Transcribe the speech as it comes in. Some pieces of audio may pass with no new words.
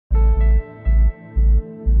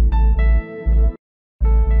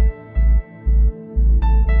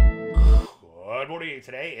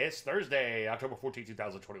Today is Thursday, October 14,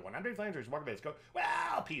 2021. I'm Dave Landry's market base go.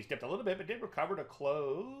 Well, P's dipped a little bit, but did recover to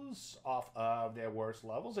close off of their worst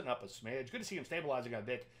levels and up a smidge. Good to see them stabilizing a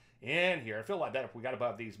bit in here. I feel a lot better if we got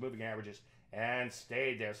above these moving averages and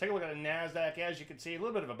stayed there. Let's take a look at the NASDAQ. As you can see, a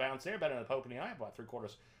little bit of a bounce there, better than the poke in the eye, about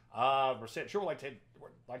 0.75%. Sure,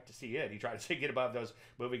 would like to see it. He tried to get above those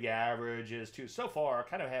moving averages too. So far,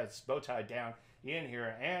 kind of has bow tied down in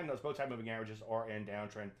here, and those bow tie moving averages are in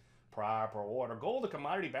downtrend proper order. Gold, the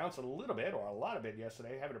commodity, bounced a little bit, or a lot of it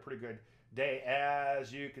yesterday, having a pretty good day.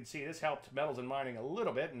 As you can see, this helped metals and mining a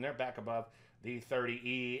little bit, and they're back above the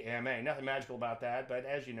 30 EMA. Nothing magical about that, but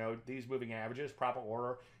as you know, these moving averages, proper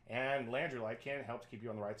order, and Landry light can help to keep you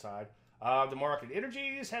on the right side of the market.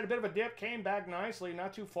 Energies had a bit of a dip, came back nicely,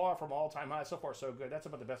 not too far from all-time high. So far, so good. That's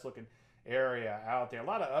about the best looking area out there. A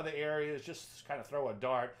lot of other areas just kind of throw a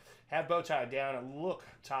dart, have bow tied down, and look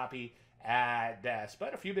toppy at best.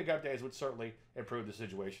 But a few big up days would certainly improve the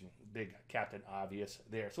situation. Big Captain Obvious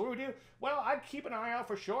there. So what do we do? Well, I'd keep an eye out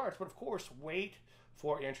for shorts, but of course, wait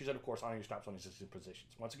for entries, and of course, on your stops on existing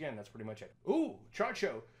positions. Once again, that's pretty much it. Ooh, chart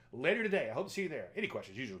show later today. I hope to see you there. Any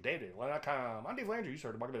questions, usual, Dave@Landry.com. I'm Dave Landry. You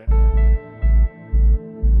started the market.